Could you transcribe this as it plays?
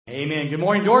Amen. Good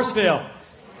morning, Dorsville.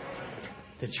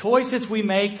 The choices we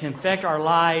make can affect our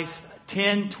lives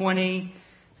 10, 20,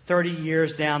 30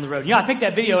 years down the road. You know, I picked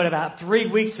that video in about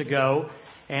 3 weeks ago,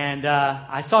 and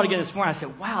I saw it again this morning. I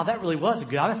said, wow, that really was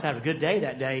good. I must have had a good day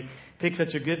that day. Picked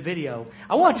such a good video.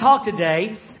 I want to talk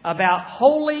today about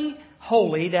Holy,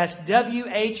 Holy. That's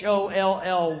W-H-O-L-L-Y.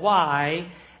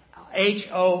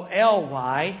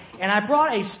 H-O-L-Y. And I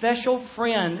brought a special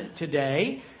friend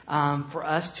today for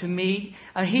us to meet.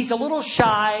 He's a little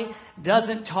shy,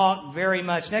 doesn't talk very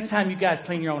much. Next time you guys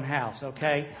clean your own house,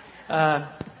 okay?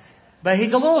 But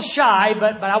he's a little shy,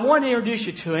 but I want to introduce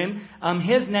you to him.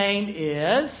 His name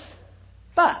is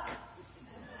Buck.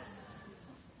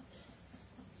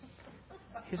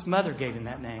 His mother gave him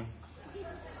that name.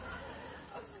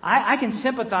 I can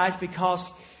sympathize because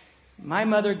my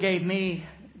mother gave me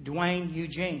Dwayne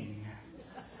Eugene.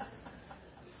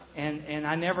 And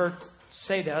I never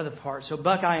say the other part. So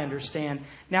Buck, I understand.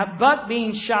 Now, Buck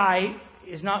being shy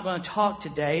is not going to talk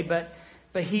today, but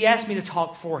he asked me to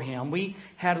talk for him. We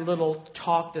had a little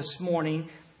talk this morning,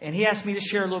 and he asked me to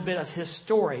share a little bit of his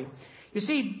story. You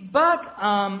see, Buck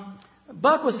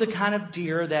was the kind of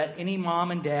deer that any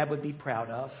mom and dad would be proud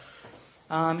of.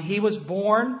 He was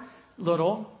born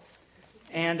little,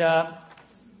 and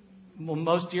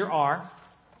most deer are.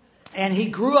 And he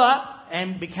grew up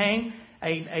and became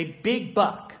a big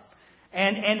buck.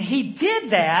 And he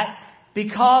did that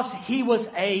because he was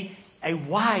a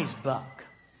wise buck.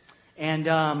 And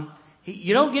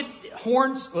you don't get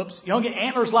horns, you don't get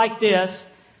antlers like this.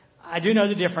 I do know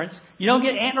the difference. You don't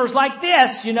get antlers like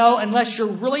this, unless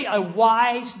you're really a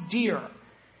wise deer.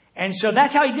 And so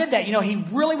that's how he did that. He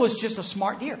really was just a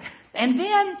smart deer. And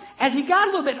then as he got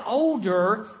a little bit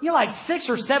older, like 6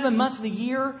 or 7 months of the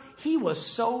year, he was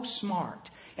so smart.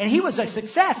 And he was a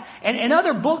success. And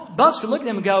other bucks would look at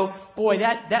him and go, boy,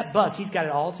 that buck, he's got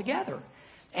it all together.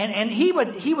 And he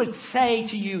would say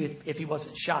to you, if he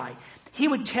wasn't shy, he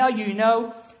would tell you,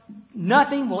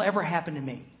 nothing will ever happen to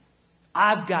me.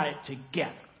 I've got it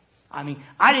together. I mean,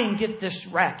 I didn't get this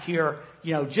rack here,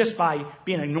 just by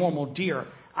being a normal deer.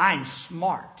 I'm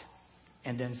smart.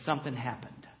 And then something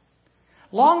happened.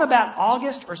 Long about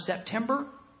August or September,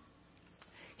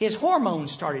 his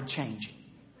hormones started changing.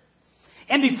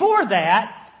 And before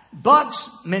that, Buck's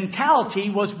mentality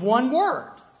was one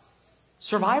word: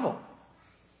 survival.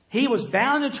 He was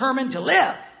bound and determined to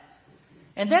live.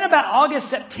 And then about August,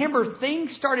 September,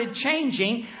 things started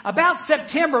changing. About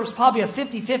September, it was probably a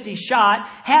 50-50 shot.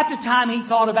 Half the time he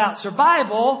thought about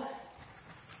survival,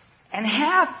 and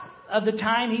half of the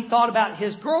time he thought about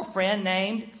his girlfriend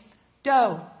named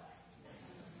Doe.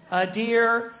 A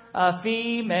deer, a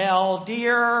female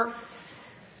deer.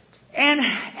 And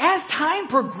as time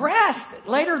progressed,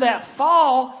 later that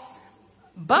fall,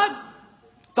 Buck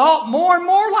thought more and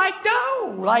more like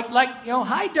Doe. Like,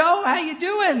 hi Doe, how you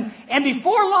doing? And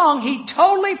before long, he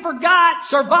totally forgot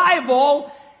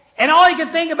survival, and all he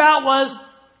could think about was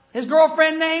his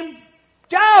girlfriend named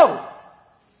Doe.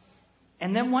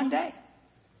 And then one day,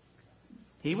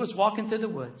 he was walking through the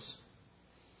woods,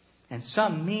 and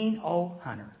some mean old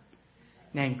hunter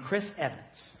named Chris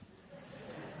Evans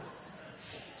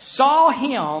saw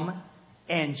him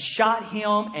and shot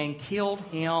him and killed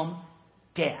him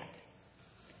dead.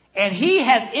 And he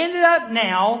has ended up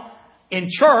now in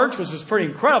church, which is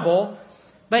pretty incredible,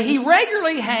 but he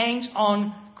regularly hangs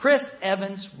on Chris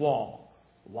Evans' wall.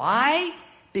 Why?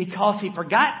 Because he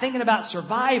forgot thinking about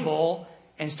survival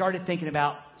and started thinking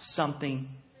about something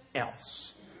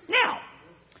else. Now,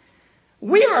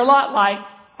 we are a lot like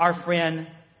our friend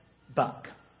Buck.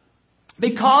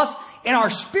 Because in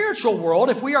our spiritual world,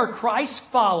 if we are Christ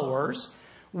followers,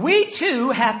 we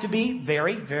too have to be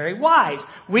very, very wise.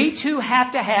 We too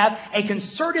have to have a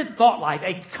concerted thought life,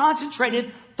 a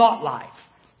concentrated thought life.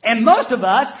 And most of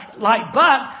us, like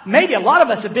Buck, maybe a lot of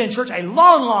us have been in church a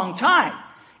long, long time.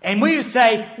 And we would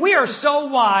say, we are so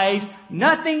wise,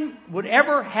 nothing would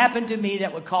ever happen to me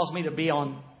that would cause me to be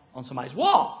on somebody's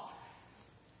wall.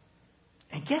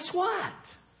 And guess what?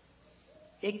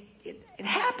 It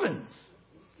happens.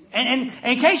 And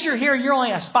in case you're here, you're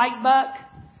only a spike buck.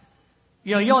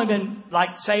 You only been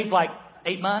saved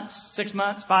 8 months, 6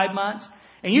 months, 5 months.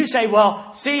 And you say,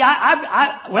 well, see, when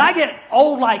I get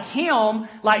old like him,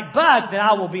 like Buck, then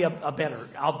I will be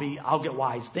I'll get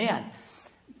wise then.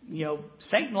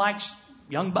 Satan likes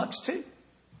young bucks too.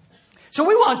 So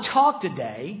we want to talk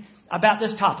today about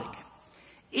this topic.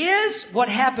 Is what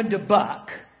happened to Buck,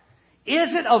 is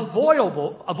it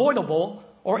avoidable,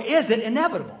 or is it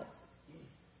inevitable?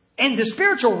 In the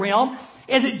spiritual realm,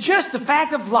 is it just the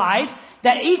fact of life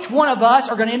that each one of us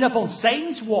are going to end up on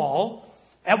Satan's wall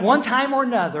at one time or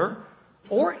another?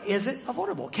 Or is it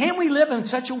avoidable? Can we live in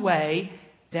such a way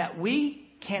that we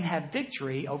can have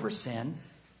victory over sin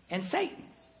and Satan?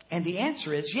 And the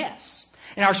answer is yes.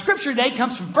 And our scripture today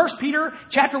comes from 1 Peter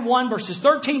chapter 1, verses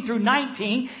 13 through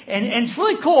 19. And it's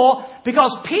really cool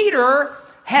because Peter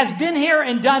has been here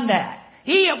and done that.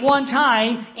 He at one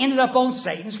time ended up on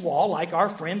Satan's wall like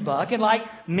our friend Buck and like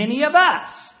many of us.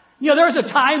 You know, there was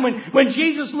a time when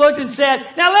Jesus looked and said,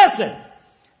 now listen,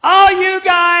 all you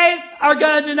guys are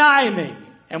going to deny me.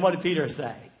 And what did Peter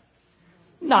say?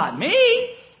 Not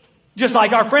me. Just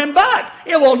like our friend Buck.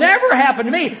 It will never happen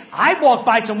to me. I've walked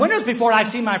by some windows before and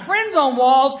I've seen my friends on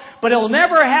walls, but it will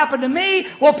never happen to me.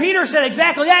 Well, Peter said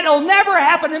exactly that. It will never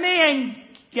happen to me. And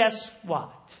guess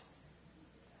what?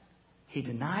 He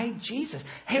denied Jesus.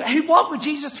 He walked with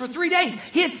Jesus for 3 days.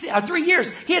 3 years.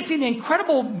 He had seen the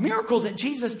incredible miracles that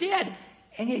Jesus did.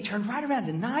 And he turned right around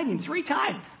and denied him 3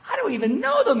 times. I don't even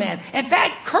know the man. In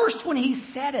fact, cursed when he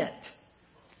said it.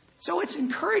 So it's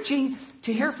encouraging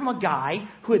to hear from a guy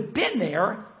who had been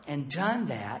there and done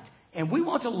that. And we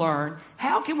want to learn,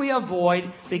 how can we avoid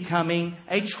becoming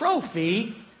a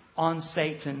trophy on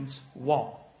Satan's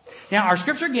wall? Now, our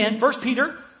scripture again, 1 Peter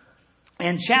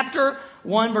and chapter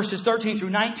 1, verses 13 through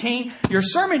 19. Your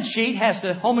sermon sheet has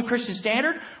the Holman Christian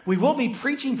Standard. We will be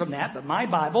preaching from that, but my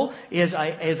Bible is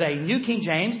a New King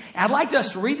James. And I'd like us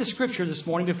to read the scripture this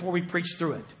morning before we preach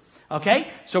through it.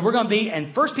 Okay? So we're going to be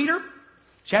in 1 Peter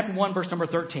chapter 1, verse number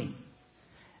 13.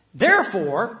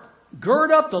 Therefore,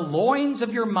 gird up the loins of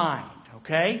your mind.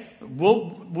 Okay?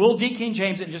 We'll de-King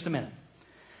James it in just a minute.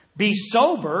 Be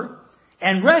sober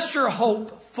and rest your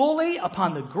hope fully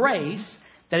upon the grace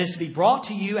that is to be brought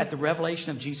to you at the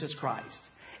revelation of Jesus Christ.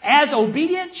 As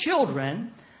obedient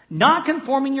children, not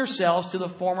conforming yourselves to the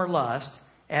former lust,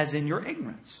 as in your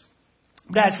ignorance.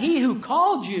 But as He who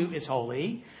called you is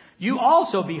holy, you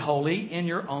also be holy in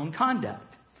your own conduct.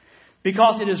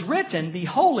 Because it is written, be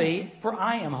holy, for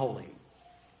I am holy.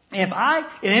 And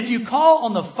if you call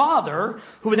on the Father,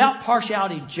 who without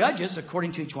partiality judges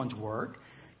according to each one's work,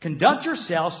 conduct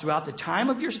yourselves throughout the time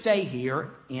of your stay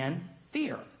here in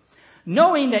fear.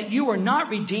 Knowing that you were not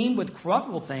redeemed with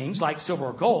corruptible things like silver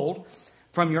or gold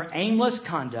from your aimless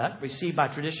conduct received by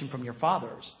tradition from your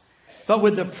fathers, but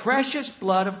with the precious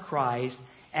blood of Christ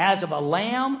as of a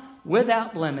lamb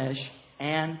without blemish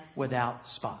and without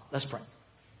spot. Let's pray.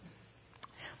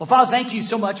 Well, Father, thank you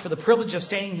so much for the privilege of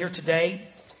standing here today.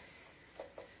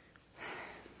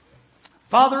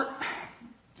 Father,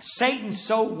 Satan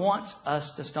so wants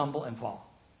us to stumble and fall.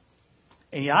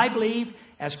 And yet I believe,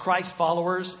 as Christ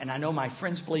followers, and I know my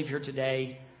friends believe here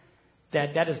today,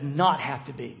 that does not have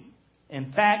to be.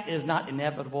 In fact, it is not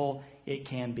inevitable. It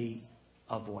can be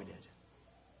avoided.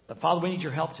 But Father, we need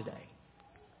your help today.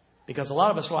 Because a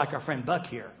lot of us are like our friend Buck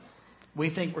here.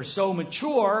 We think we're so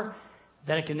mature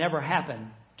that it can never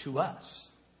happen to us.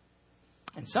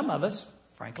 And some of us,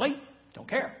 frankly, don't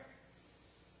care.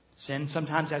 Sin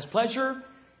sometimes has pleasure,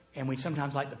 and we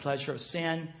sometimes like the pleasure of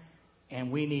sin. And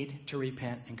we need to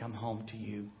repent and come home to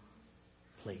you,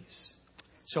 please.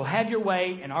 So have your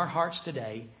way in our hearts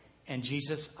today. And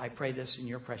Jesus, I pray this in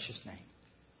your precious name.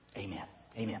 Amen.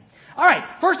 Amen. All right.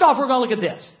 First off, we're going to look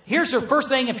at this. Here's the first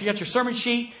thing. If you got your sermon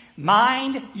sheet,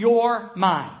 mind your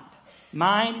mind.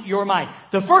 Mind your mind.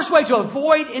 The first way to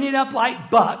avoid ending up like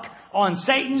Buck on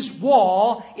Satan's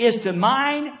wall is to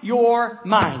mind your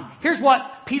mind. Here's what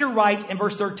Peter writes in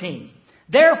verse 13.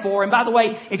 Therefore, and by the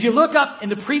way, if you look up in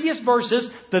the previous verses,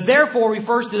 the therefore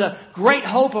refers to the great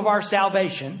hope of our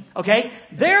salvation. Okay?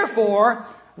 Therefore,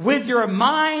 with your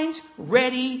mind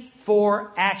ready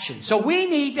for action. So we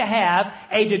need to have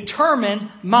a determined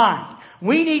mind.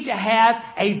 We need to have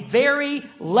a very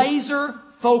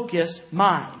laser-focused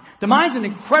mind. The mind's an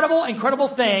incredible,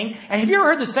 incredible thing. And have you ever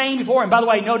heard the saying before? And by the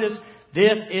way, notice,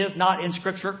 this is not in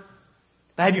Scripture.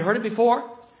 But have you heard it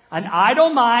before? An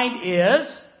idle mind is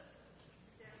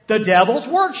the devil's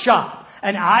workshop.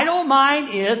 An idle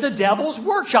mind is the devil's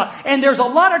workshop. And there's a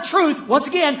lot of truth, once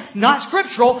again, not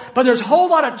scriptural, but there's a whole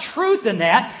lot of truth in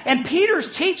that. And Peter's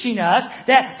teaching us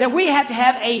that we have to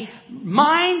have a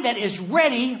mind that is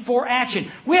ready for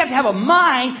action. We have to have a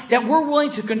mind that we're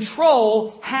willing to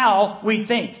control how we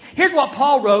think. Here's what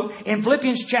Paul wrote in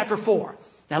Philippians chapter 4.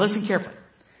 Now listen carefully.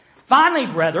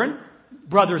 Finally, brethren,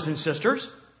 brothers and sisters,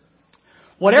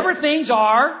 whatever things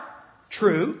are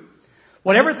true,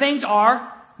 whatever things are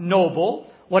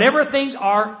noble, whatever things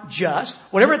are just,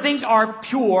 whatever things are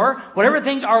pure, whatever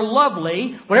things are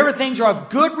lovely, whatever things are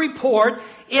of good report,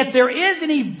 if there is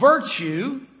any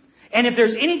virtue, and if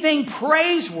there's anything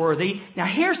praiseworthy, now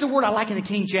here's the word I like in the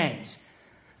King James.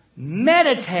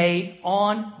 Meditate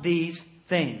on these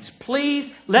things.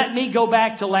 Please let me go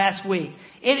back to last week.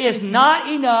 It is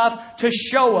not enough to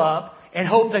show up and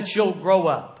hope that you'll grow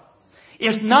up.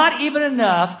 It's not even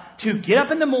enough to get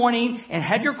up in the morning and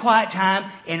have your quiet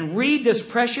time and read this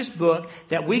precious book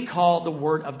that we call the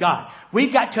Word of God.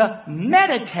 We've got to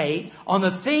meditate on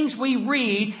the things we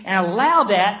read and allow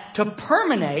that to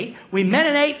permeate. We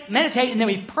meditate, and then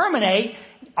we permeate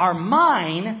our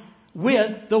mind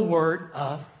with the Word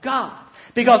of God.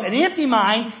 Because an empty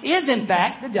mind is, in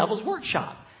fact, the devil's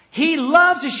workshop. He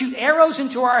loves to shoot arrows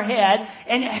into our head.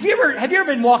 And have you ever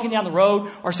been walking down the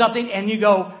road or something and you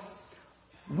go,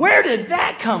 where did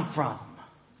that come from?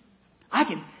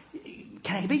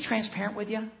 Can I be transparent with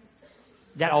you?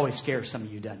 That always scares some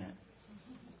of you, doesn't it?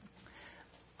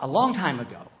 A long time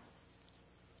ago,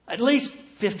 at least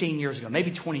 15 years ago,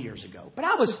 maybe 20 years ago, but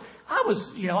I was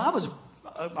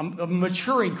a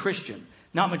maturing Christian.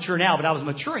 Not mature now, but I was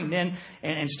maturing then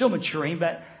and still maturing.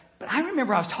 But I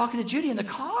remember I was talking to Judy in the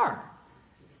car,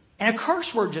 and a curse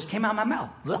word just came out of my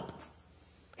mouth.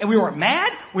 And we weren't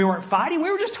mad. We weren't fighting. We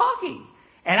were just talking.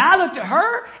 And I looked at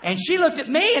her, and she looked at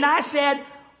me, and I said,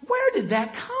 where did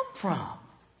that come from?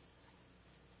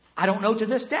 I don't know to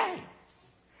this day.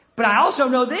 But I also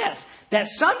know this, that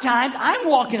sometimes I'm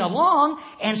walking along,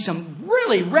 and some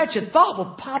really wretched thought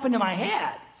will pop into my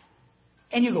head.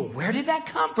 And you go, where did that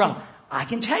come from? I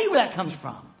can tell you where that comes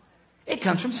from. It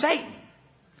comes from Satan.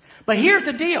 But here's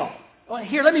the deal.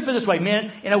 Here, let me put it this way,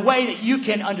 men, in a way that you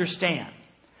can understand.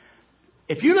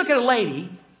 If you look at a lady,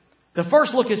 the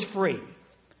first look is free.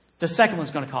 The second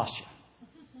one's going to cost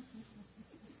you.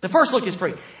 The first look is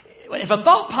free. If a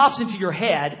thought pops into your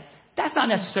head, that's not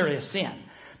necessarily a sin.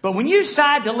 But when you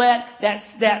decide to let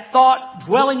that thought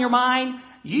dwell in your mind,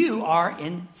 you are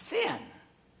in sin.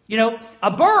 You know,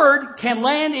 a bird can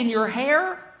land in your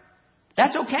hair.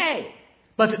 That's okay.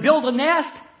 But if it builds a nest,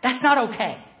 that's not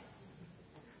okay.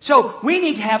 So we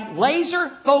need to have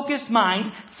laser-focused minds,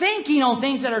 thinking on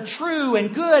things that are true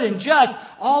and good and just,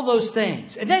 all those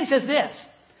things. And then he says this,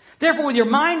 therefore, with your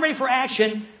mind ready for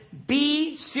action,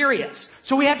 be serious.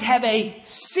 So we have to have a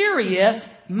serious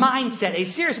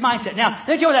mindset, Now,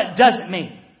 let me tell you what that doesn't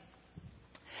mean.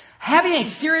 Having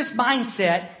a serious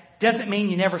mindset doesn't mean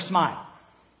you never smile.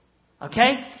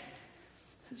 Okay?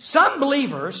 Some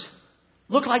believers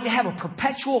look like they have a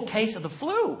perpetual case of the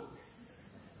flu.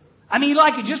 I mean,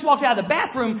 like you just walked out of the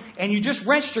bathroom and you just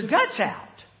wrenched your guts out.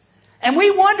 And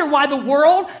we wonder why the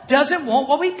world doesn't want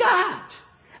what we've got.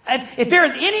 If there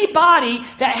is anybody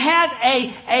that has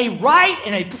a right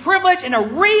and a privilege and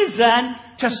a reason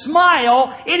to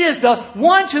smile, it is the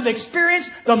ones who've experienced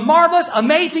the marvelous,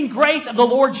 amazing grace of the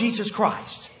Lord Jesus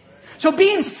Christ. So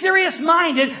being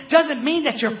serious-minded doesn't mean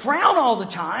that you frown all the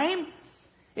time.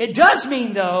 It does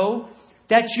mean, though,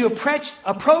 that you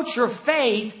approach your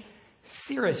faith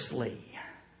seriously.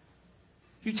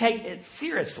 You take it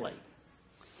seriously.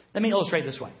 Let me illustrate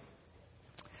this way.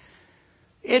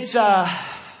 It's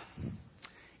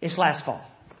last fall,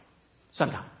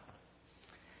 sometime.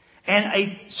 And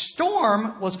a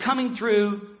storm was coming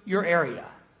through your area.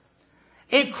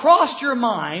 It crossed your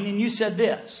mind and you said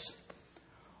this,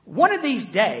 one of these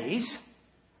days,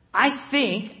 I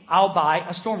think I'll buy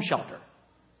a storm shelter.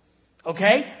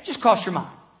 Okay? Just crossed your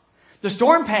mind. The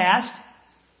storm passed,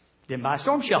 didn't buy a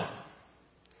storm shelter.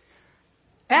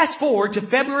 Fast forward to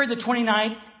February the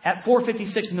 29th at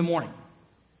 4:56 in the morning.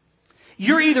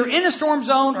 You're either in the storm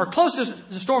zone or close to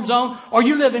the storm zone, or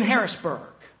you live in Harrisburg.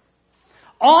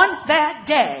 On that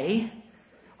day,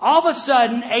 all of a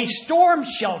sudden, a storm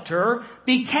shelter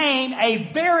became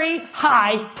a very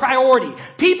high priority.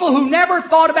 People who never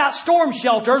thought about storm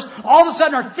shelters, all of a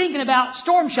sudden are thinking about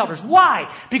storm shelters. Why?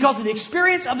 Because of the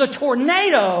experience of the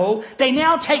tornado, they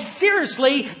now take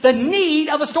seriously the need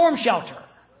of a storm shelter.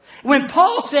 When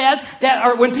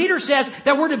Peter says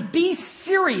that we're to be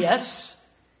serious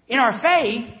in our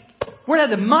faith, we're to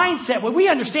have the mindset where we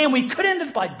understand we could end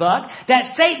up like Buck,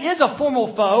 that Satan is a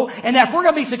formal foe, and that if we're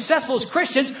going to be successful as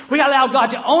Christians, we got to allow God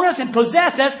to own us and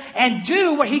possess us and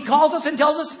do what He calls us and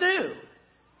tells us to do.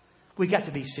 We got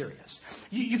to be serious.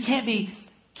 You can't be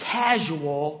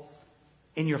casual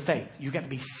in your faith. You got to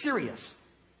be serious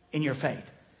in your faith.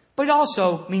 But it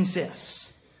also means this.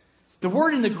 The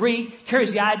word in the Greek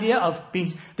carries the idea of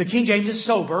being, the King James is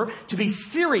sober, to be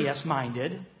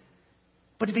serious-minded,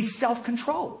 but to be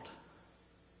self-controlled.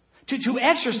 To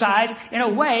exercise, in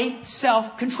a way,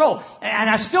 self-control. And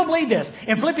I still believe this.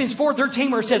 In Philippians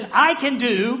 4:13, where it says, I can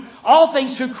do all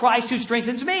things through Christ who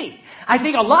strengthens me. I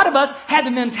think a lot of us had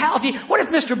the mentality, what if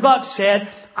Mr. Buck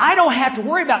said, I don't have to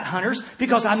worry about hunters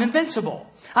because I'm invincible.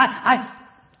 I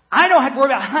don't have to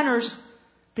worry about hunters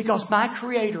because my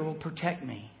Creator will protect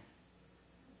me.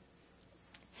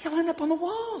 he'll end up on the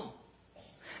wall.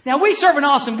 Now, we serve an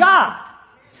awesome God.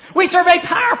 We serve a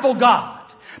powerful God.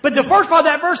 But the first part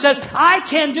of that verse says, I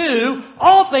can do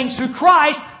all things through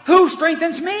Christ who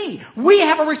strengthens me. We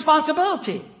have a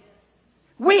responsibility.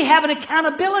 We have an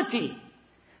accountability.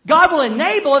 God will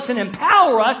enable us and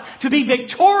empower us to be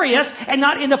victorious and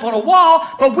not end up on a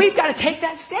wall, but we've got to take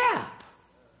that step.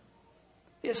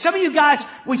 Some of you guys,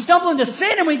 we stumble into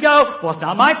sin and we go, well, it's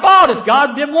not my fault. If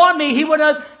God didn't want me, He would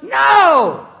have...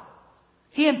 No!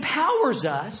 He empowers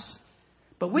us,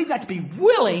 but we've got to be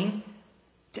willing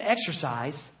to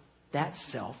exercise that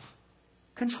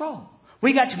self-control.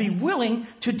 We've got to be willing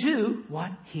to do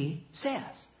what He says.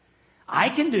 I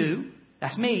can do,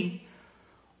 that's me,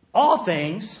 all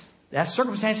things, that's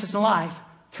circumstances in life,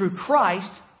 through Christ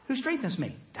who strengthens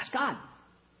me. That's God.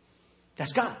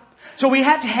 That's God. So we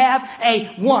have to have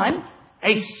a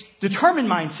determined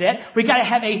mindset. We've got to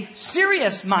have a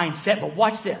serious mindset. But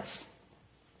watch this.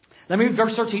 Let me read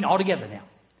verse 13 all together now.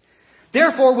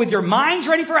 Therefore, with your minds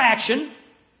ready for action,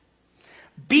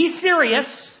 be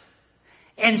serious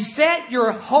and set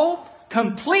your hope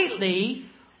completely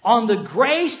on the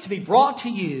grace to be brought to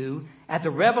you at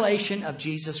the revelation of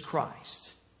Jesus Christ.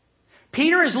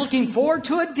 Peter is looking forward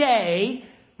to a day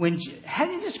when...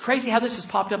 Isn't this crazy how this has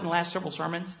popped up in the last several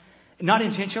sermons? Not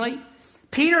intentionally.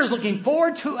 Peter is looking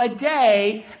forward to a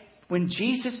day when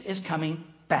Jesus is coming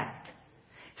back.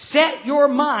 Set your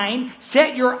mind,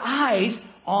 set your eyes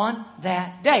on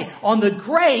that day, on the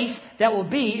grace that will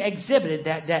be exhibited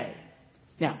that day.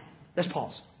 Now, let's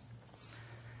pause.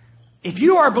 If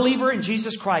you are a believer in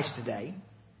Jesus Christ today,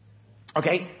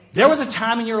 okay, there was a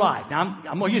time in your life. Now,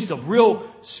 I'm going to use the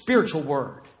real spiritual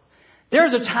word. There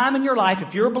was a time in your life,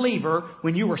 if you're a believer,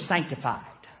 when you were sanctified.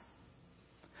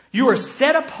 You were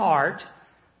set apart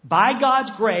by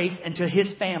God's grace into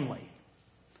His family.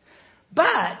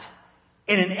 But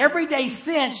in an everyday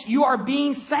sense, you are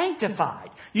being sanctified.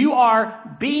 You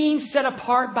are being set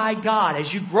apart by God.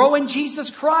 As you grow in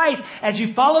Jesus Christ, as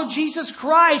you follow Jesus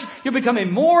Christ, you're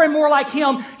becoming more and more like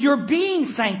Him. You're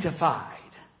being sanctified.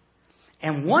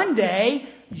 And one day,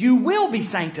 you will be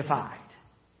sanctified.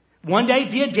 One day,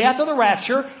 via death or the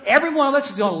rapture, every one of us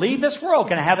is going to leave this world.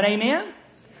 Can I have an amen?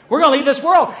 We're going to leave this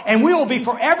world. And we will be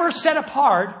forever set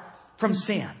apart from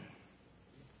sin.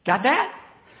 Got that?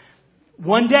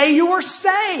 One day you were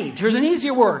saved. Here's an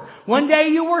easier word. One day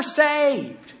you were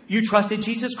saved. You trusted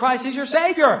Jesus Christ as your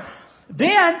Savior.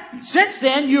 Since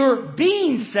then, you're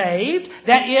being saved.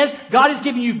 That is, God has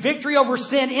given you victory over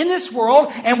sin in this world.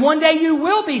 And one day you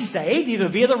will be saved, either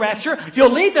via the rapture.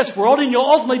 You'll leave this world and you'll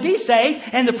ultimately be saved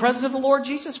in the presence of the Lord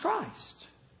Jesus Christ.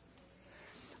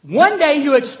 One day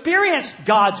you experience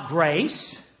God's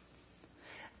grace.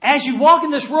 As you walk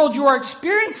in this world, you are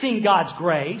experiencing God's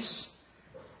grace.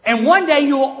 And one day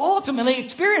you will ultimately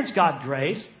experience God's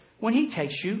grace when He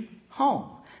takes you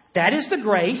home. That is the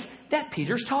grace that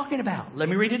Peter's talking about. Let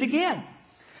me read it again.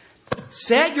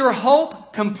 Set your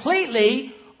hope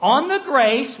completely on the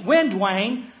grace, when,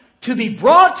 Dwayne, to be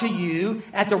brought to you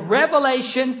at the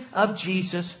revelation of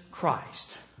Jesus Christ.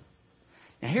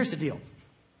 Now here's the deal.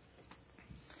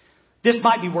 This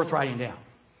might be worth writing down.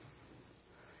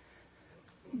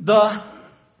 The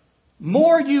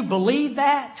more you believe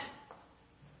that,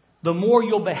 the more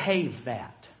you'll behave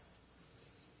that.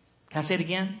 Can I say it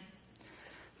again?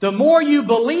 The more you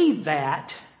believe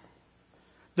that,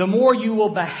 the more you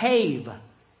will behave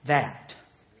that.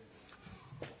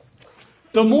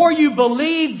 The more you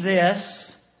believe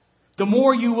this, the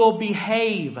more you will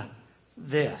behave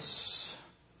this.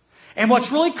 And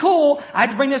what's really cool, I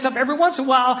have to bring this up every once in a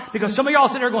while because some of y'all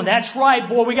sit there going, that's right,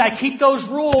 boy, we got to keep those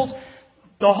rules.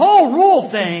 The whole rule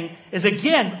thing is,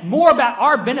 again, more about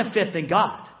our benefit than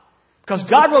God. Because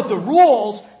God wrote the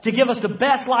rules to give us the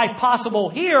best life possible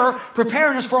here,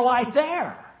 preparing us for a life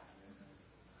there.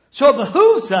 So it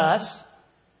behooves us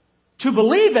to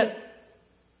believe it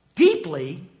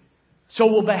deeply, so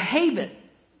we'll behave it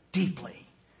deeply.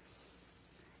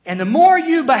 And the more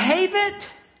you behave it,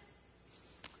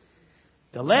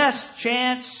 the less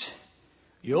chance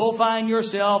you'll find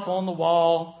yourself on the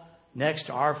wall next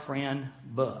to our friend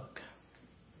Buck.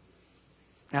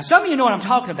 Now, some of you know what I'm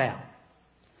talking about.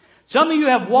 Some of you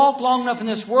have walked long enough in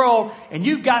this world and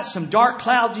you've got some dark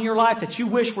clouds in your life that you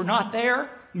wish were not there.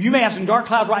 You may have some dark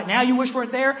clouds right now you wish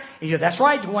weren't there. And you go, that's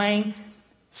right, Dwayne.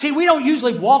 See, we don't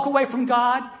usually walk away from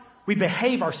God. We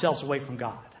behave ourselves away from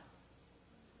God.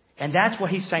 And that's what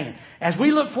He's saying. As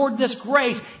we look forward to this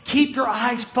grace, keep your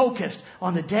eyes focused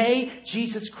on the day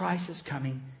Jesus Christ is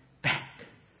coming back.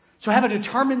 So have a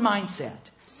determined mindset.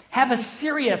 Have a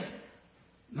serious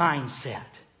mindset.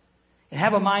 And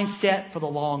have a mindset for the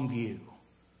long view.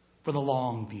 For the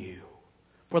long view.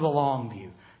 for the long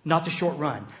view, not the short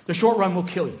run. The short run will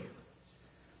kill you.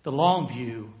 The long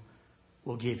view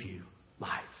will give you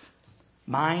life.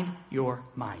 Mind your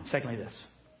mind. Secondly, this.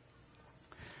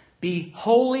 Be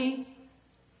holy,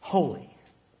 holy.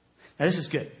 Now, this is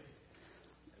good.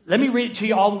 Let me read it to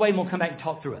you all the way and we'll come back and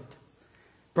talk through it.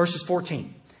 Verses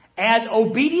 14. As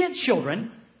obedient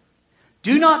children,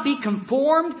 do not be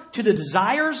conformed to the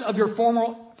desires of your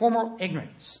former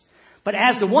ignorance. But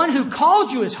as the one who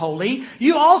called you is holy,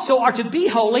 you also are to be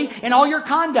holy in all your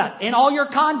conduct, in all your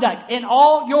conduct, in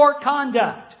all your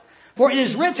conduct. For it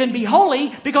is written, be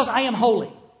holy because I am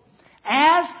holy.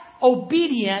 As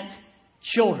obedient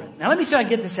children. Now let me see if I can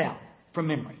get this out from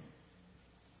memory.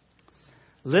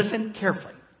 Listen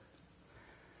carefully.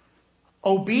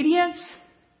 Obedience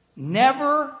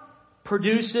never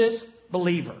produces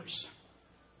believers.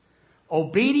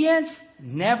 Obedience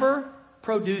never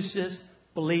produces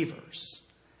believers.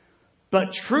 But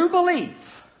true belief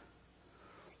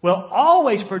will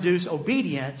always produce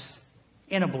obedience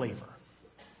in a believer.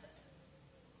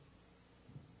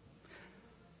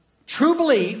 True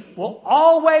belief will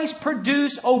always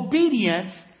produce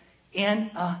obedience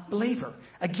in a believer.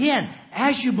 Again,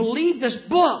 as you believe this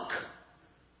book,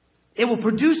 it will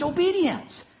produce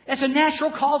obedience. It's a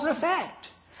natural cause and effect.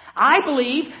 I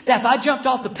believe that if I jumped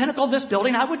off the pinnacle of this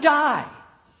building, I would die.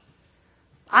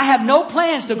 I have no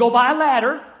plans to go buy a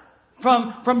ladder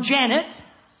from Janet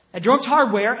at Jerome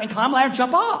Hardware and climb a ladder and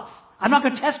jump off. I'm not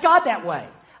going to test God that way.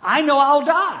 I know I'll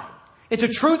die. It's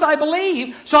a truth I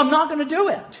believe, so I'm not going to do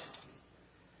it.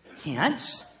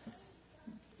 Hence,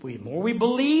 the more we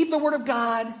believe the Word of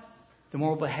God, the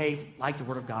more we'll behave like the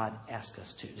Word of God asks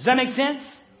us to. Does that make sense?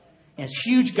 And it's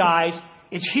huge, guys.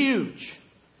 It's huge.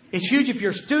 It's huge if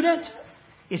you're a student.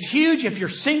 It's huge if you're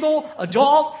single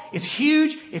adult. It's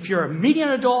huge if you're a median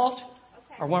adult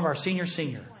or one of our senior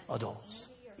adults.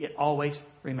 It always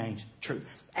remains true.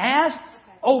 As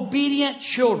obedient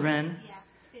children,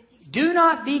 do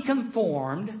not be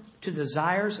conformed to the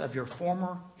desires of your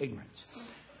former ignorance.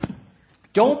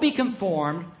 Don't be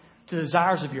conformed to the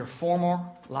desires of your former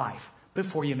life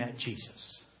before you met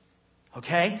Jesus.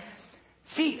 Okay?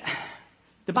 See,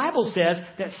 the Bible says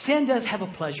that sin does have a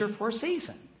pleasure for a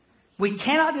season. We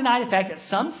cannot deny the fact that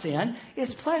some sin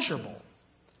is pleasurable.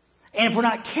 And if we're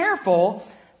not careful,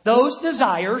 those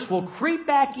desires will creep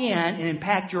back in and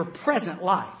impact your present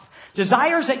life.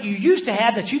 Desires that you used to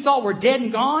have that you thought were dead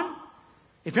and gone,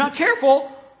 if you're not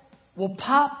careful, will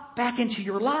pop back into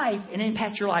your life and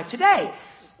impact your life today.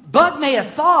 Buck may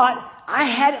have thought, I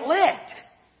had it licked.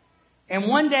 And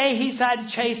one day he decided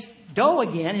to chase Doe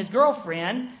again, his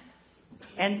girlfriend,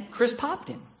 and Chris popped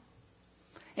him.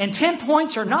 And 10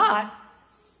 points or not,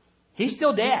 he's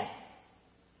still dead.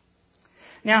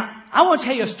 Now, I want to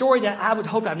tell you a story that I would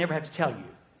hope I'd never have to tell you.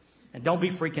 And don't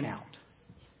be freaking out.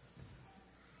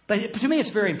 But to me,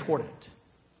 it's very important.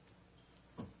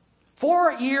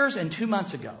 4 years and 2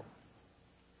 months ago,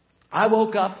 I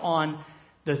woke up on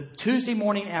the Tuesday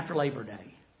morning after Labor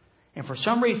Day. And for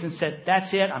some reason said,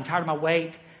 that's it. I'm tired of my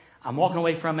weight. I'm walking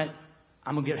away from it.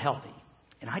 I'm going to get healthy.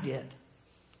 And I did.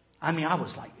 I mean, I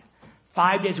was like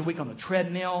 5 days a week on the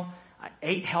treadmill. I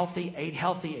ate healthy.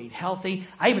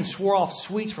 I even swore off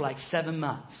sweets for like 7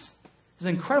 months. It was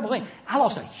an incredible thing. I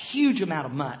lost a huge amount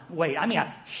of weight. I mean,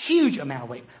 a huge amount of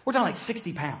weight. We're talking like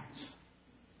 60 pounds.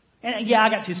 And yeah, I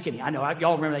got too skinny. I know.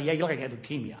 Y'all remember that? Yeah, you look like I had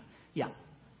leukemia. Yeah.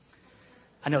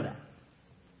 I know that.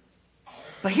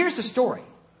 But here's the story.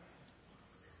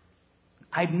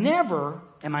 I've never,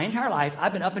 in my entire life,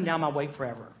 I've been up and down my weight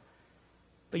forever.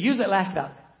 But usually it lasts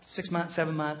about 6 months,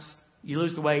 7 months. You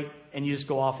lose the weight and you just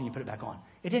go off and you put it back on.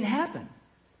 It didn't happen.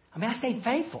 I mean, I stayed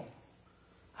faithful.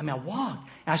 I mean, I walked.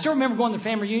 And I still remember going to the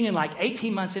family reunion like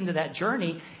 18 months into that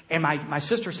journey. And my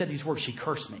sister said these words. She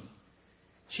cursed me.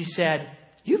 She said,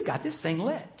 you've got this thing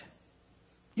licked.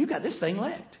 You've got this thing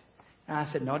licked. And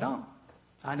I said, no, I don't.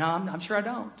 I know, I'm sure I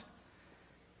don't.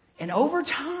 And over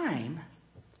time,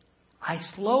 I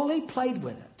slowly played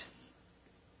with it.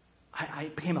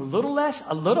 I became a little less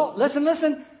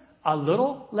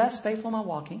faithful in my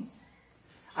walking.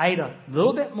 I ate a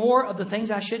little bit more of the things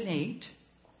I shouldn't eat.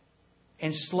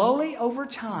 And slowly over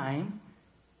time,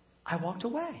 I walked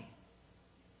away.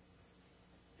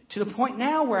 To the point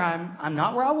now where I'm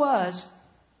not where I was,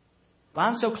 but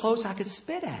I'm so close I could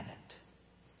spit at it.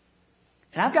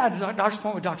 And I've got a doctor's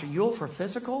appointment with Dr. Ewell for a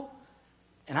physical.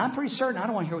 And I'm pretty certain I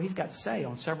don't want to hear what he's got to say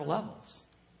on several levels.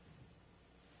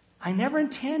 I never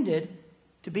intended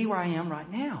to be where I am right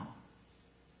now.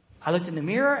 I looked in the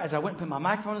mirror as I went and put my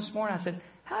microphone this morning. I said,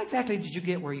 how exactly did you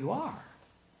get where you are?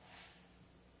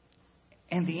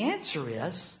 And the answer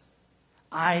is,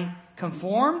 I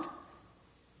conformed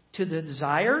to the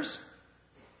desires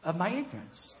of my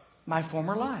ignorance, my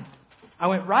former life. I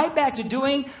went right back to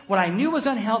doing what I knew was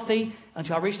unhealthy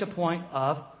until I reached a point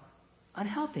of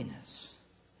unhealthiness.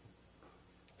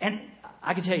 And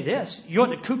I can tell you this. You know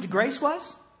what the coup de grace was?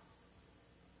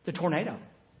 The tornado.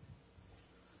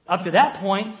 Up to that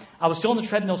point, I was still on the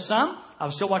treadmill some. I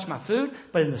was still watching my food.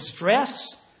 But in the stress,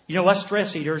 you know us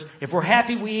stress eaters, if we're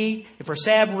happy, we eat. If we're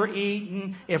sad, we're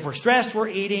eating. If we're stressed, we're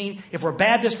eating. If we're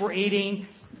Baptist, we're eating.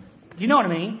 You know what I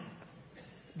mean?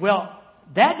 Well,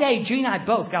 that day, Gene and I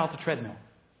both got off the treadmill.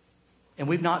 And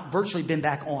we've not virtually been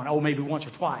back on. Oh, maybe once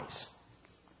or twice.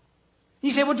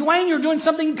 You say, well, Dwayne, you're doing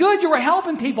something good. You were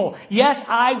helping people. Yes,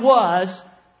 I was.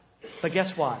 But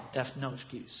guess what? That's no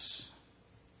excuse.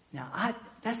 Now, I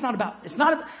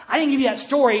didn't give you that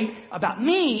story about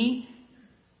me.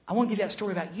 I want to give you that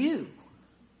story about you.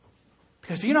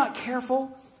 Because if you're not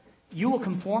careful, you will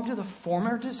conform to the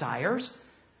former desires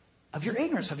of your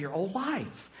ignorance, of your old life.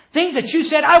 Things that you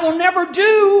said, I will never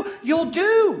do, you'll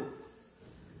do.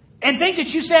 And things that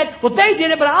you said, well, they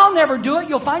did it, but I'll never do it,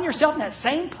 you'll find yourself in that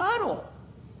same puddle.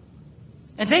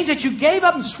 And things that you gave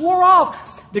up and swore off,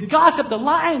 the gossip, the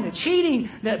lying, the cheating,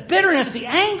 the bitterness, the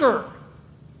anger,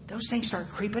 those things start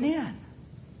creeping in.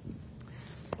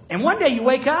 And one day you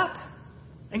wake up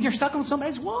and you're stuck on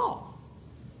somebody's wall,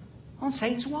 on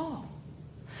Satan's wall.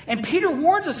 And Peter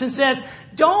warns us and says,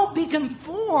 don't be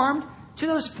conformed to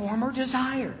those former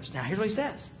desires. Now, here's what he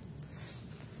says.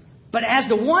 But as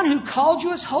the one who called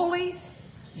you is holy,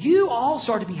 you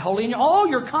also are to be holy in all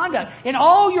your conduct. In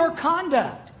all your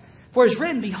conduct. For it is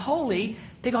written, be holy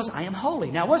because I am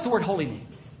holy. Now, what does the word holy mean?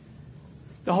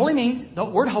 The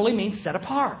word holy means set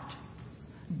apart.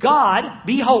 God,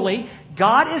 be holy.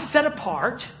 God is set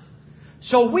apart.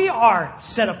 So we are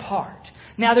set apart.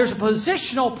 Now, there's a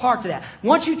positional part to that.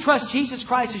 Once you trust Jesus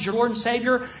Christ as your Lord and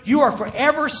Savior, you are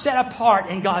forever set apart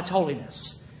in God's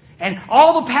holiness. And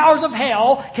all the powers of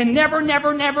hell can never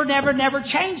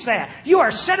change that. You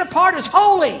are set apart as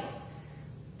holy.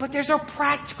 But there's a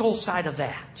practical side of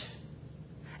that.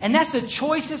 And that's the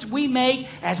choices we make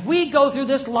as we go through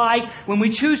this life when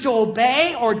we choose to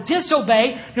obey or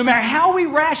disobey, no matter how we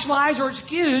rationalize or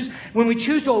excuse, when we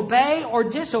choose to obey or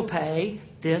disobey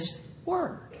this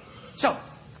word. So,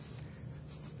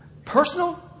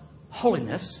 personal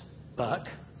holiness, Buck,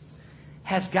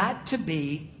 has got to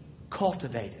be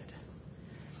cultivated.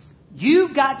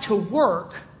 You've got to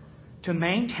work to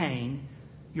maintain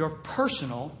your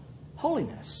personal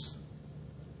holiness.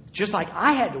 Just like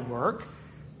I had to work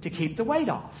to keep the weight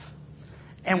off.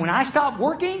 And when I stopped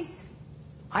working,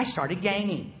 I started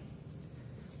gaining.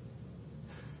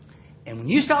 And when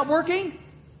you stop working,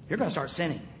 you're going to start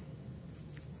sinning.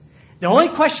 The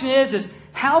only question is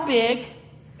how big,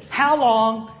 how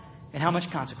long, and how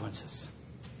much consequences.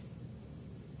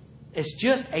 It's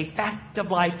just a fact of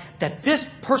life that this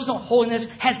personal holiness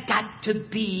has got to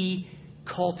be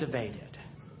cultivated.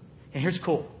 And here's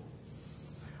cool.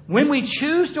 When we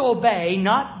choose to obey,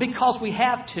 not because we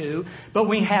have to, but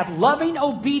we have loving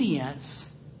obedience.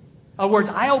 In other words,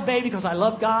 I obey because I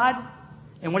love God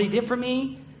and what He did for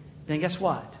me. Then guess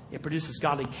what? It produces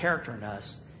godly character in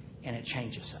us and it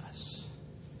changes us.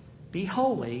 Be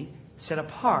holy, set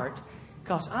apart,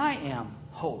 because I am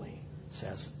holy,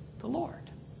 says the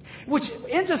Lord. Which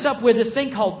ends us up with this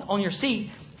thing called, on your seat,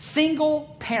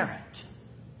 single parent.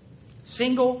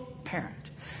 Single parent.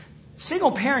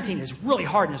 Single parenting is really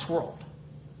hard in this world.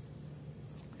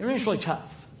 It is really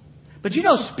tough. But you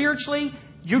know, spiritually,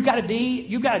 you've got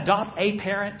to adopt a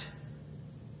parent.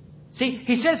 See,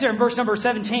 he says there in verse number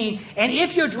 17, and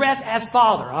if you address as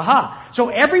father, so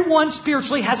everyone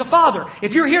spiritually has a father.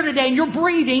 If you're here today and you're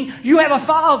breathing, you have a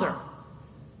father.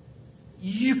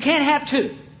 You can't have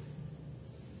two.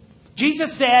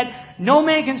 Jesus said, no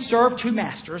man can serve two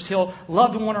masters. He'll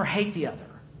love the one or hate the other.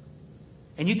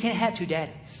 And you can't have two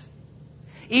daddies.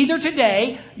 Either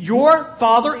today, your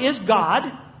father is God,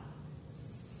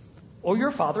 or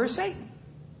your father is Satan.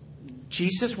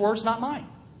 Jesus' words, not mine.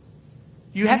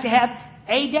 You have to have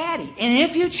a daddy. And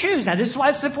if you choose, now this is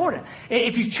why it's important.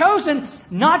 If you've chosen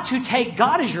not to take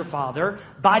God as your father,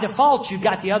 by default, you've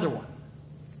got the other one.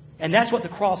 And that's what the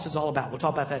cross is all about. We'll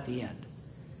talk about that at the end.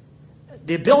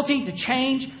 The ability to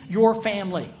change your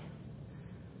family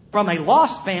from a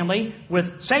lost family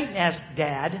with Satan as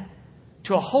dad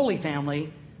to a holy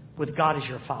family with God as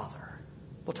your father.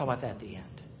 We'll talk about that at the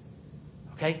end.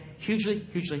 Okay? Hugely,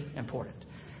 hugely important.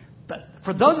 But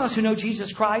for those of us who know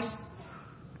Jesus Christ,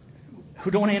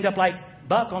 who don't want to end up like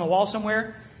Buck on a wall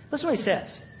somewhere, listen to what he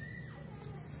says.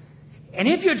 And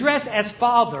if you address as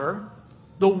Father,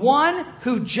 the one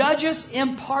who judges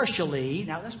impartially.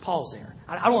 Now, let's pause there.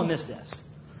 I don't want to miss this.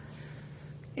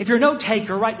 If you're a note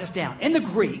taker, write this down. In the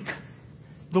Greek,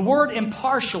 the word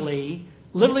impartially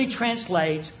literally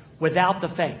translates without the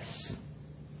face.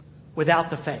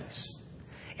 Without the face.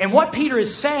 And what Peter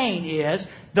is saying is,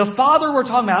 the Father we're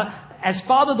talking about, as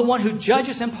Father, the one who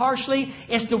judges impartially,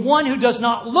 is the one who does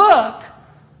not look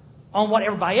on what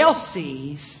everybody else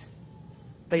sees,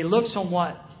 but He looks on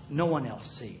what no one else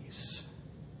sees.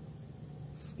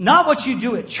 Not what you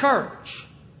do at church,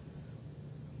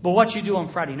 but what you do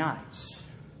on Friday nights.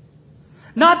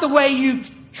 Not the way you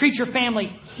treat your family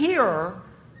here,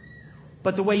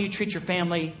 but the way you treat your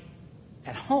family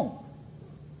at home.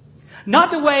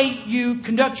 Not the way you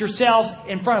conduct yourselves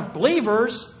in front of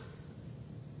believers,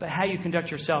 but how you conduct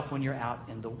yourself when you're out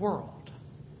in the world.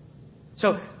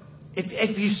 So,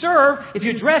 if you serve, if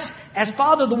you address as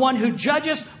Father the one who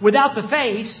judges without the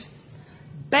face,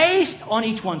 based on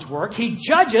each one's work, He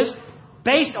judges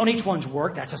based on each one's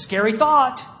work. That's a scary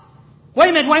thought. Wait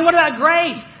a minute, Wayne, what about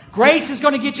grace? Grace is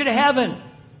going to get you to heaven.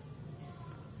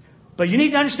 But you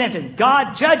need to understand that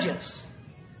God judges.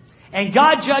 And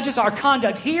God judges our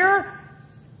conduct here.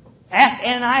 Ask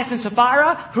Ananias and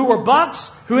Sapphira, who were bucks,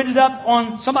 who ended up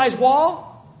on somebody's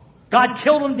wall. God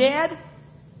killed them dead.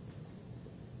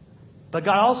 But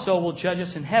God also will judge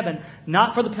us in heaven,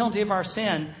 not for the penalty of our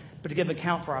sin, but to give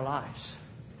account for our lives.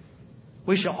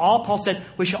 We shall all, Paul said,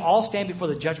 we shall all stand before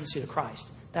the judgment seat of Christ.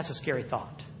 That's a scary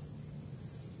thought.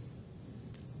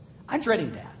 I'm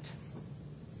dreading that.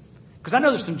 Because I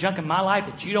know there's some junk in my life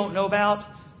that you don't know about.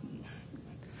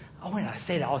 Oh, when I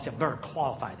say that, I always say, I better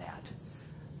qualify that.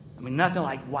 I mean, nothing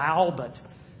like wow, but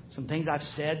some things I've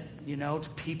said, to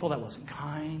people that wasn't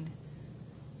kind.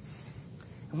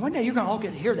 And one day you're going to all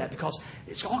get to hear that because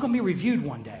it's all going to be reviewed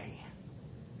one day.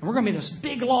 And we're going to be in this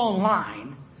big, long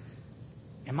line.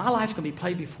 And my life's going to be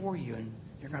played before you. And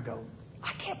you're going to go,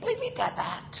 I can't believe he did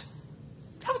that.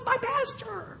 That was my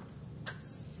pastor.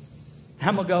 And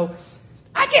I'm going to go,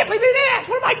 I can't believe he did that. It's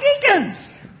one of my deacons.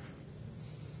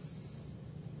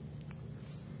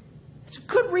 It's a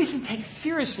good reason to take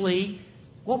seriously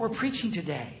what we're preaching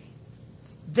today.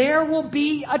 There will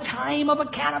be a time of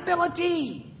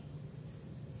accountability.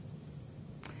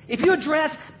 If you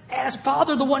address as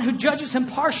Father the one who judges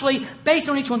impartially based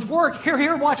on each one's work,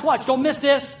 here, watch, don't miss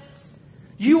this.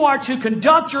 You are to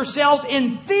conduct yourselves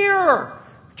in fear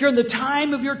during the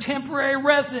time of your temporary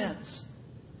residence.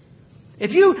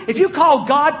 If you call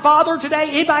God Father today,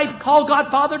 anybody call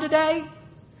God Father today?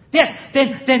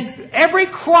 Then every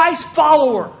Christ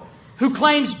follower who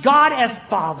claims God as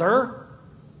Father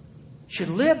should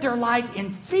live their life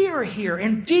in fear here,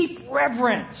 in deep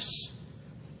reverence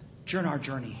during our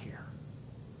journey here.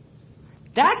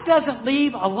 That doesn't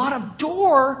leave a lot of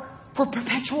door for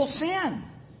perpetual sin.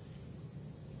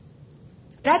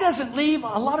 That doesn't leave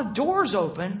a lot of doors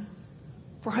open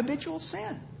for habitual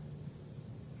sin.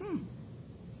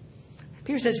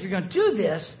 Peter says, if you're going to do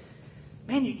this,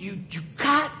 man, you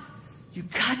got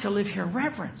to live here in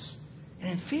reverence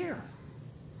and in fear.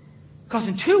 Because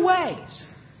in two ways,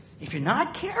 if you're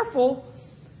not careful,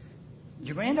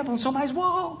 you're going to end up on somebody's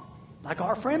wall, like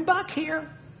our friend Buck here.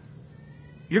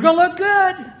 You're going to look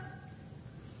good,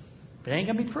 but it ain't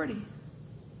going to be pretty.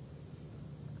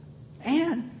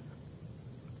 And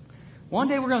one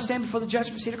day we're going to stand before the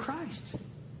judgment seat of Christ.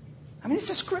 I mean, this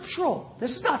is scriptural. This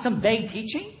is not some vague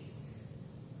teaching.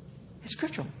 It's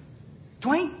scriptural.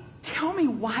 Dwayne, tell me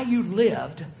why you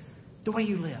lived the way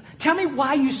you lived. Tell me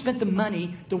why you spent the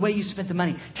money the way you spent the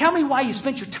money. Tell me why you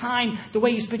spent your time the way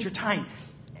you spent your time.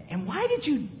 And why did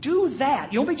you do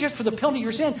that? You won't be just for the penalty of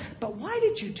your sin, but why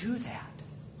did you do that?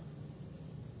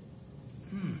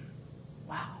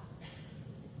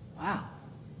 Wow.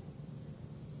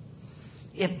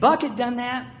 If Buck had done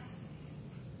that,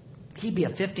 he'd be a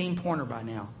 15-pointer by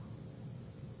now.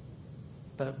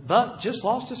 But Buck just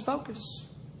lost his focus.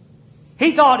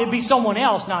 He thought it'd be someone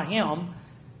else, not him.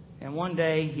 And one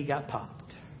day he got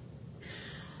popped.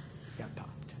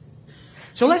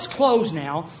 So let's close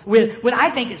now with what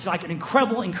I think is like an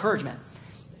incredible encouragement.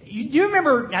 You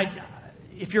remember,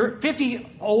 if you're 50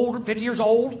 years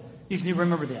old, you can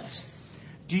remember this.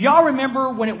 Do y'all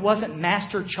remember when it wasn't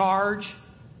Master Charge?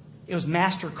 It was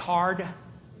Master Card.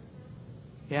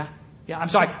 Yeah, I'm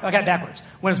sorry. I got it backwards.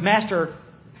 When it was Master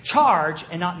Charge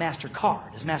and not Master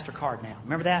Card. It's Master Card now.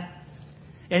 Remember that?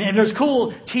 And there's a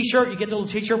cool T-shirt. You get the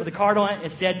little T-shirt with the card on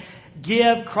it. It said,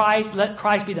 let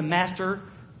Christ be the master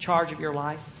charge of your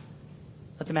life.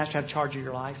 Let the master have charge of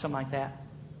your life. Something like that.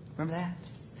 Remember that?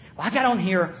 Well, I got on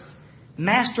here,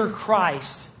 Master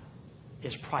Christ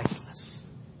is priceless.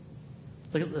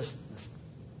 Look at this.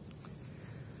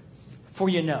 For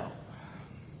you know.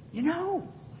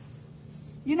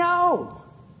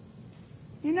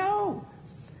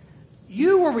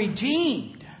 You were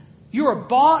redeemed. You were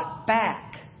bought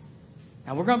back.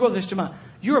 Now, we're going to go to this tomorrow.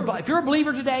 If you're a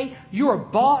believer today, you are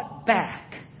bought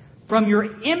back from your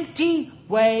empty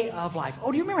way of life.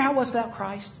 Oh, do you remember how it was without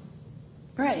Christ?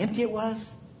 Remember how empty it was?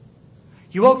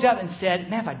 You woke up and said,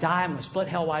 man, if I die, I'm going to split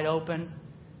hell wide open.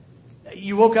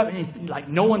 You woke up and like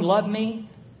no one loved me.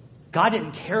 God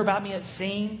didn't care about me, it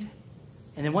seemed.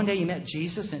 And then one day you met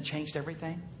Jesus and it changed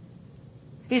everything.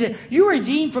 He said, you were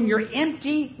redeemed from your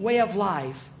empty way of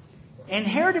life,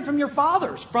 inherited from your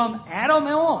fathers, from Adam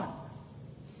on.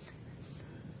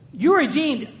 You were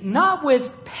redeemed not with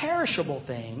perishable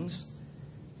things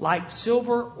like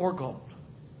silver or gold.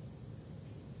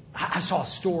 I saw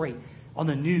a story on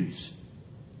the news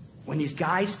when these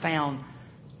guys found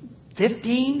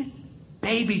 15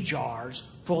 baby jars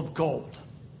full of gold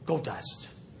dust.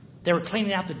 They were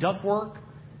cleaning out the ductwork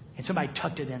and somebody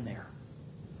tucked it in there.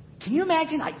 Can you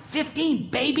imagine like 15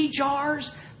 baby jars,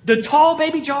 the tall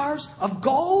baby jars of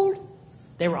gold?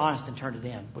 They were honest and turned it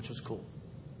in, which was cool.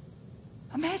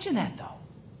 Imagine that though.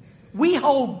 We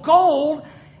hold gold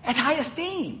at high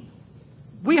esteem.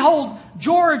 We hold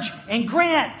George and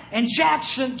Grant and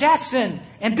Jackson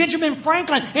and Benjamin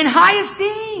Franklin in high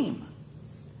esteem.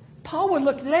 Paul would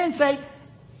look at that and say,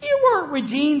 you weren't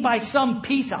redeemed by some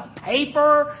piece of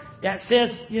paper that says,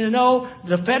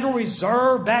 the Federal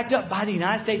Reserve backed up by the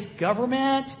United States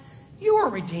government. You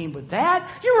weren't redeemed with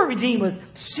that. You were redeemed with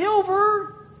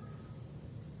silver,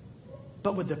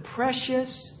 but with the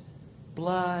precious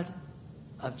blood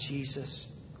of Jesus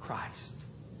Christ.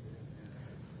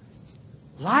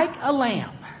 Like a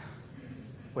lamb,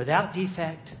 without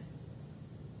defect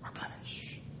or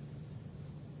blemish.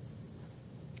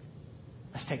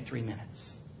 Let's take 3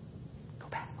 minutes. Go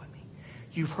back with me.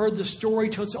 You've heard the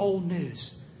story till it's old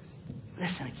news.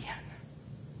 Listen again.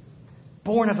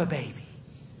 Born of a baby.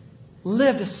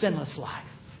 Lived a sinless life.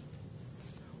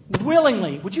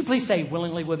 Willingly, would you please say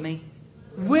willingly with me?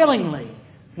 Willingly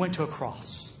went to a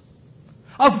cross.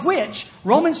 Of which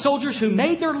Roman soldiers who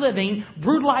made their living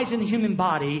brutalizing the human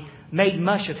body made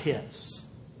much of his.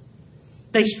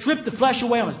 They stripped the flesh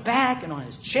away on his back and on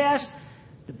his chest.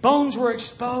 The bones were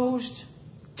exposed.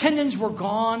 Tendons were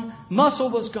gone.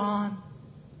 Muscle was gone.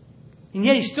 And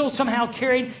yet he still somehow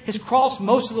carried his cross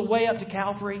most of the way up to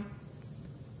Calvary.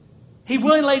 He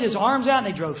willingly laid his arms out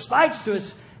and they drove spikes through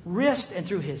his wrist and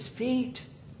through his feet.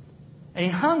 And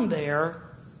he hung there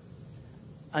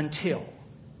until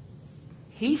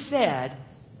he said,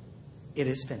 it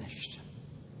is finished.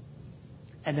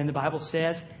 And then the Bible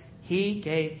says he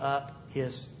gave up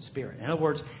his spirit. In other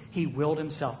words, he willed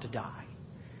himself to die.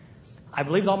 I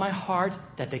believe with all my heart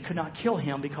that they could not kill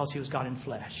him because he was God in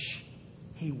flesh.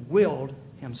 He willed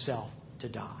himself to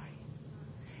die.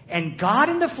 And God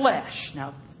in the flesh,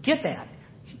 now get that,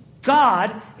 God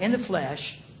in the flesh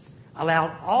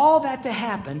allowed all that to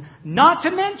happen, not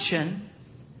to mention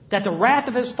that the wrath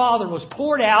of his Father was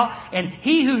poured out, and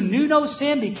he who knew no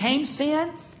sin became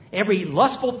sin. Every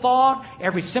lustful thought,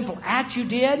 every simple act you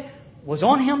did was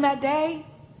on him that day.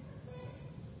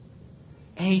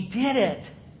 And he did it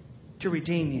to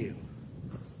redeem you.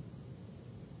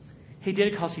 He did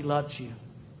it because he loved you.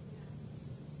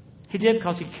 He did it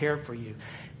because he cared for you.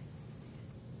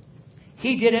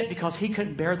 He did it because he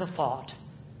couldn't bear the thought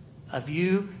of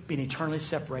you being eternally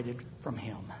separated from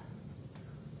him.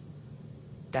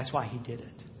 That's why he did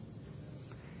it.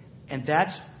 And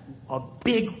that's a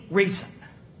big reason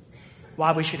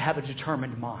why we should have a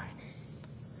determined mind.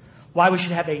 Why we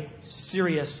should have a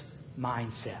serious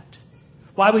mindset.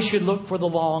 Why we should look for the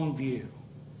long view.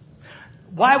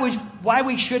 Why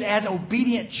we should, as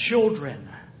obedient children,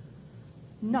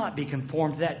 not be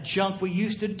conformed to that junk we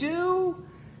used to do.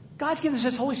 God's given us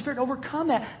His Holy Spirit to overcome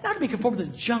that. Not to be conformed to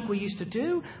the junk we used to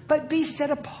do, but be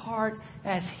set apart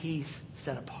as He's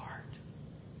set apart.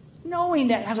 Knowing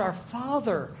that as our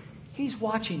Father, He's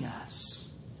watching us.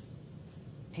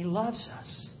 He loves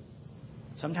us.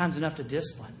 Sometimes enough to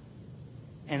discipline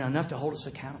and enough to hold us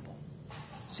accountable.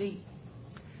 See,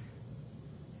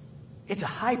 it's a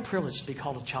high privilege to be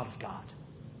called a child of God.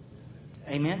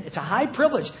 Amen? It's a high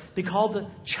privilege to be called the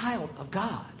child of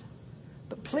God.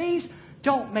 But please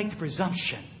don't make the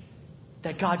presumption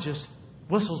that God just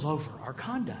whistles over our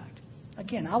conduct.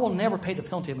 Again, I will never pay the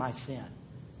penalty of my sin.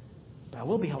 But I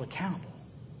will be held accountable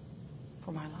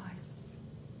for my life.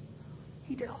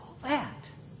 He did all that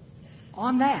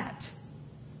on that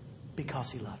because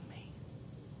He loved me.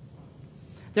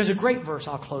 There's a great verse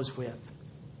I'll close with.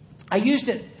 I used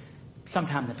it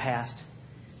sometime in the past.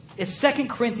 It's 2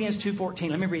 Corinthians 2:14.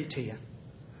 Let me read it to you.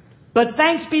 But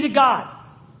thanks be to God,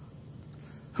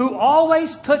 who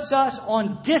always puts us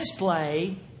on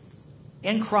display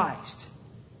in Christ,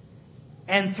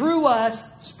 and through us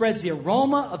spreads the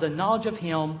aroma of the knowledge of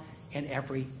Him in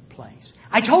every place.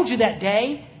 I told you that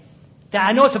day that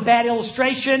I know it's a bad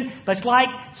illustration, but it's like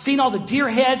seeing all the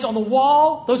deer heads on the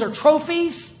wall. Those are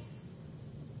trophies.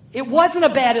 It wasn't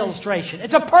a bad illustration.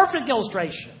 It's a perfect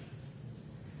illustration.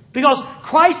 Because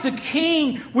Christ the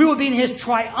King, we will be in His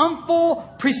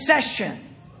triumphal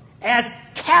procession as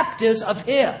captives of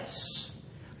His.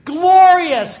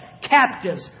 Glorious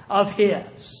captives of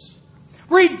His.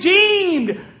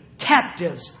 Redeemed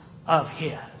captives of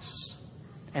His.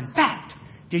 In fact,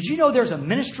 did you know there's a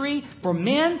ministry for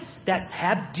men that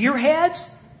have deer heads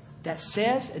that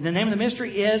says, and the name of the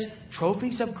ministry is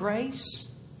Trophies of Grace?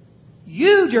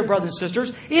 You, dear brothers and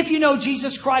sisters, if you know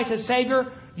Jesus Christ as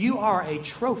Savior, you are a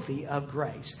trophy of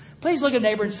grace. Please look at a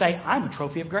neighbor and say, I'm a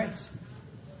trophy of grace.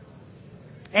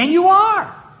 And you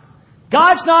are.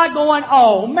 God's not going,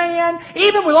 oh man,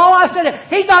 even with all I said,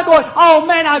 He's not going, oh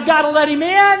man, I've got to let Him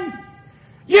in.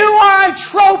 You are a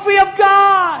trophy of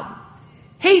God.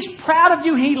 He's proud of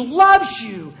you. He loves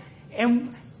you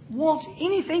and wants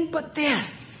anything but this.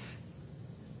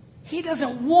 He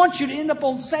doesn't want you to end up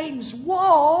on Satan's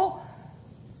wall.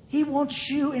 He wants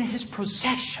you in His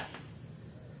possession.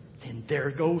 Then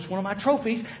there goes one of my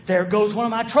trophies. There goes one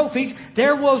of my trophies.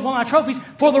 There goes one of my trophies.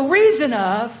 For the reason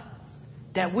of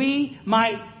that we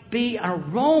might be an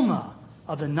aroma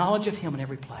of the knowledge of Him in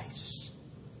every place.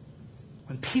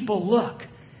 When people look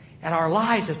at our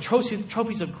lives as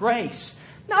trophies of grace,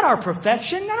 not our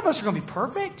perfection. None of us are going to be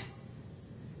perfect.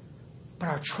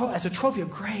 But as a trophy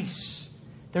of grace,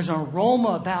 there's an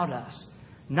aroma about us.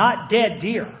 Not dead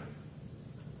deer.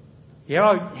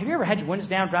 Have you ever had your windows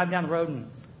down, driving down the road, and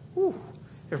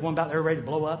there's one about there ready to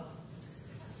blow up?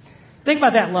 Think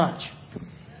about that lunch.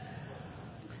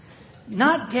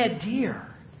 Not dead deer,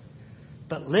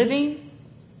 but living,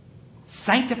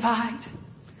 sanctified,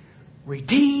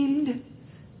 redeemed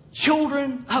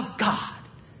children of God.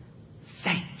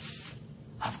 Saints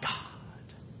of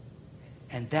God.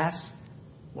 And that's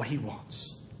what He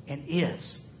wants and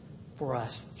is for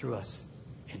us, through us,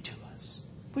 and to us.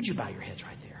 Would you bow your heads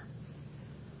right there?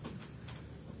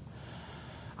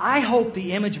 I hope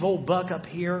the image of old Buck up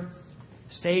here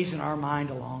stays in our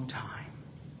mind a long time.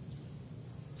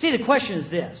 See, the question is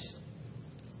this.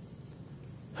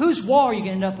 Whose wall are you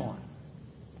going to end up on?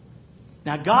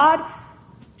 Now, God,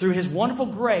 through His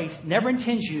wonderful grace, never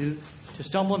intends you to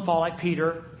stumble and fall like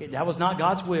Peter. That was not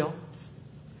God's will.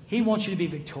 He wants you to be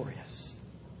victorious.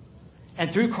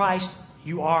 And through Christ,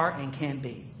 you are and can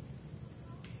be.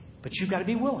 But you've got to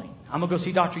be willing. I'm going to go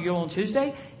see Dr. Yule on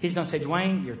Tuesday. He's going to say,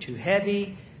 Dwayne, you're too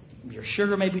heavy. Your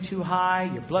sugar may be too high.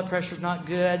 Your blood pressure's not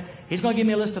good. He's going to give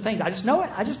me a list of things. I just know it.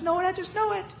 I just know it. I just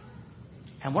know it.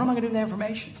 And what am I going to do with that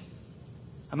information?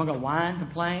 Am I going to whine,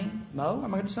 complain, mow? Or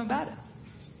am I going to do something about it?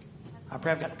 I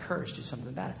pray I've got the courage to do something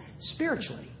about it.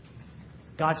 Spiritually,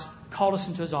 God's called us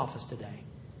into His office today.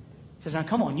 He says, now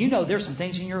come on, you know there's some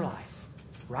things in your life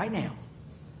right now.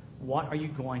 What are you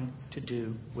going to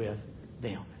do with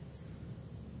them?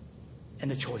 And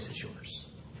the choice is yours.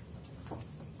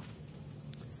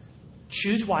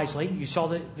 Choose wisely. You saw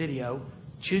the video.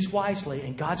 Choose wisely,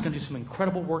 and God's going to do some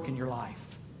incredible work in your life.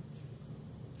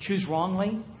 Choose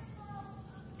wrongly,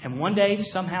 and one day,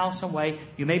 somehow, some way,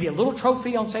 you may be a little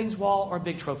trophy on Satan's wall or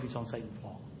big trophies on Satan's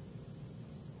wall.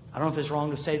 I don't know if it's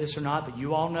wrong to say this or not, but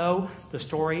you all know the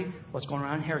story, what's going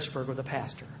on in Harrisburg with the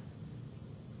pastor.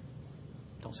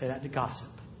 Don't say that to gossip.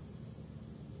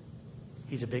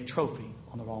 He's a big trophy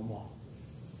on the wrong wall.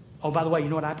 Oh, by the way, you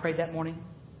know what I prayed that morning?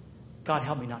 God,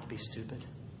 help me not to be stupid.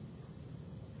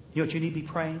 You know what you need to be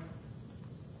praying?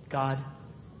 God,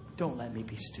 don't let me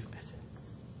be stupid.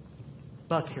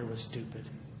 Buck here was stupid.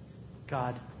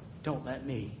 God, don't let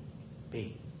me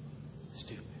be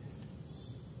stupid.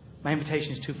 My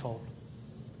invitation is twofold.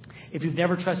 If you've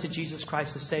never trusted Jesus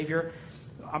Christ as Savior,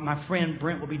 my friend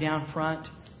Brent will be down front.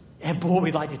 And boy,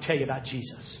 we'd like to tell you about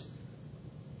Jesus.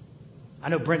 I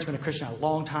know Brent's been a Christian a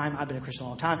long time. I've been a Christian a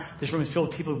long time. This room is filled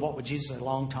with people who've walked with Jesus a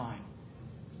long time.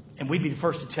 And we'd be the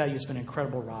first to tell you it's been an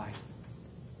incredible ride.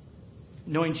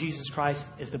 Knowing Jesus Christ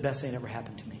is the best thing that ever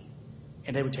happened to me.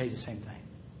 And they would tell you the same thing.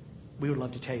 We would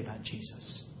love to tell you about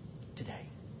Jesus today.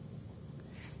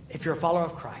 If you're a follower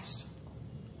of Christ,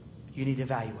 you need to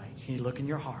evaluate. You need to look in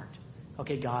your heart.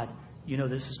 Okay, God, you know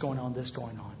this is going on, this is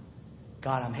going on.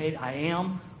 God, I'm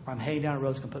heading down a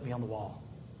road that's going to put me on the wall.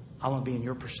 I want to be in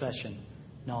your procession,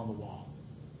 not on the wall.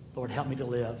 Lord, help me to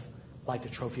live like the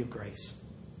trophy of grace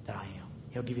that I am.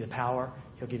 He'll give you the power.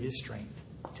 He'll give you the strength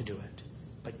to do it.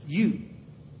 But you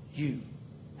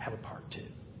have a part too.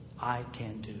 I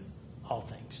can do all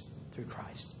things through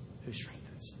Christ who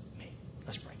strengthens me.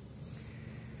 Let's pray.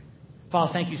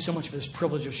 Father, thank you so much for this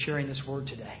privilege of sharing this word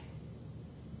today.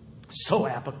 So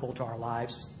applicable to our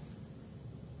lives.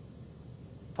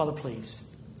 Father, please,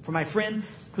 for my friend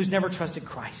who's never trusted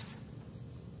Christ,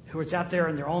 who is out there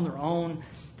and they're on their own,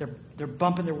 they're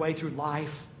bumping their way through life,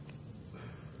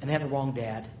 and they have the wrong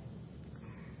dad.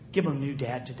 Give them a new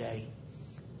dad today.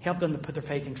 Help them to put their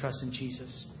faith and trust in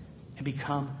Jesus and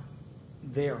become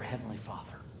their Heavenly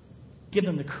Father. Give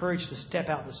them the courage to step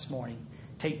out this morning,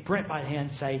 take Brent by the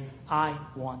hand and say, I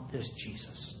want this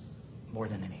Jesus more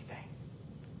than anything.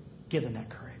 Give them that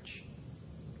courage.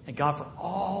 And God, for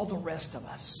all the rest of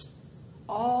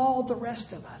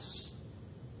us,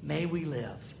 may we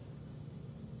live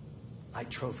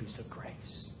like trophies of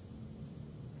grace.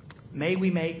 May we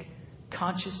make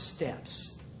conscious steps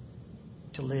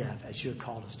to live as you have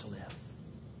called us to live,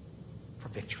 for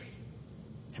victory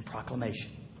and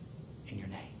proclamation in your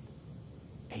name.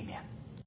 Amen.